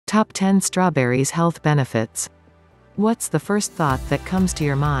Top 10 Strawberries Health Benefits. What's the first thought that comes to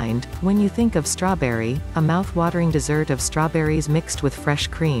your mind when you think of strawberry, a mouth-watering dessert of strawberries mixed with fresh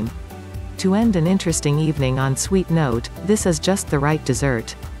cream? To end an interesting evening on sweet note, this is just the right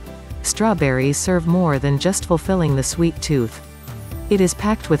dessert. Strawberries serve more than just fulfilling the sweet tooth. It is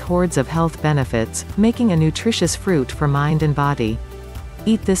packed with hordes of health benefits, making a nutritious fruit for mind and body.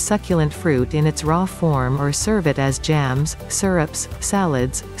 Eat this succulent fruit in its raw form or serve it as jams, syrups,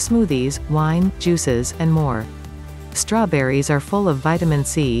 salads, smoothies, wine, juices, and more. Strawberries are full of vitamin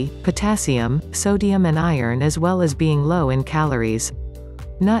C, potassium, sodium and iron, as well as being low in calories.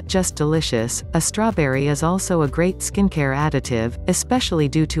 Not just delicious, a strawberry is also a great skincare additive, especially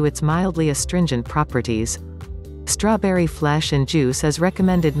due to its mildly astringent properties. Strawberry flesh and juice is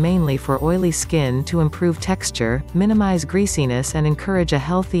recommended mainly for oily skin to improve texture, minimize greasiness and encourage a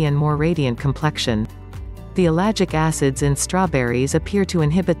healthy and more radiant complexion. The ellagic acids in strawberries appear to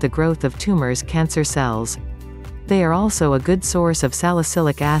inhibit the growth of tumors, cancer cells. They are also a good source of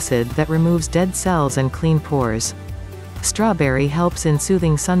salicylic acid that removes dead cells and clean pores. Strawberry helps in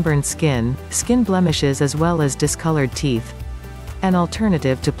soothing sunburned skin, skin blemishes as well as discolored teeth. An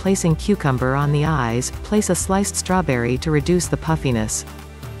alternative to placing cucumber on the eyes, place a sliced strawberry to reduce the puffiness.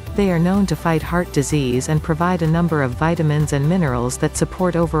 They are known to fight heart disease and provide a number of vitamins and minerals that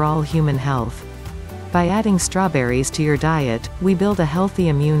support overall human health. By adding strawberries to your diet, we build a healthy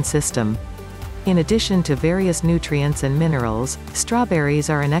immune system. In addition to various nutrients and minerals,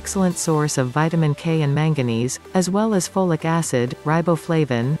 strawberries are an excellent source of vitamin K and manganese, as well as folic acid,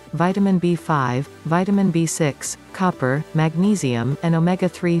 riboflavin, vitamin B5, vitamin B6, copper, magnesium, and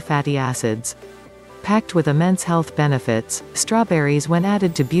omega-3 fatty acids. Packed with immense health benefits, strawberries when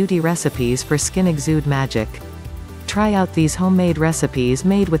added to beauty recipes for skin exude magic. Try out these homemade recipes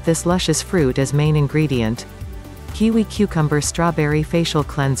made with this luscious fruit as main ingredient. Kiwi Cucumber Strawberry Facial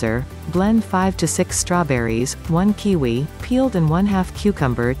Cleanser. Blend 5 to 6 strawberries, 1 kiwi, peeled and 1/2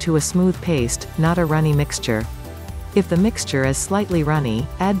 cucumber to a smooth paste, not a runny mixture. If the mixture is slightly runny,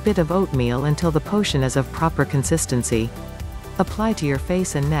 add bit of oatmeal until the potion is of proper consistency. Apply to your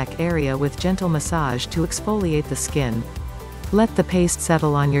face and neck area with gentle massage to exfoliate the skin. Let the paste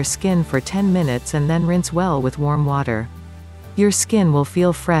settle on your skin for 10 minutes and then rinse well with warm water. Your skin will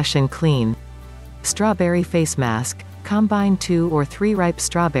feel fresh and clean. Strawberry Face Mask. Combine 2 or 3 ripe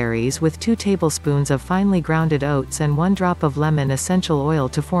strawberries with 2 tablespoons of finely grounded oats and 1 drop of lemon essential oil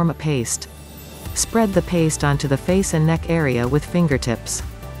to form a paste. Spread the paste onto the face and neck area with fingertips.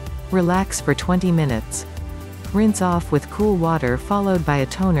 Relax for 20 minutes. Rinse off with cool water followed by a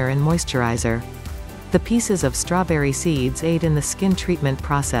toner and moisturizer. The pieces of strawberry seeds aid in the skin treatment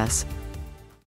process.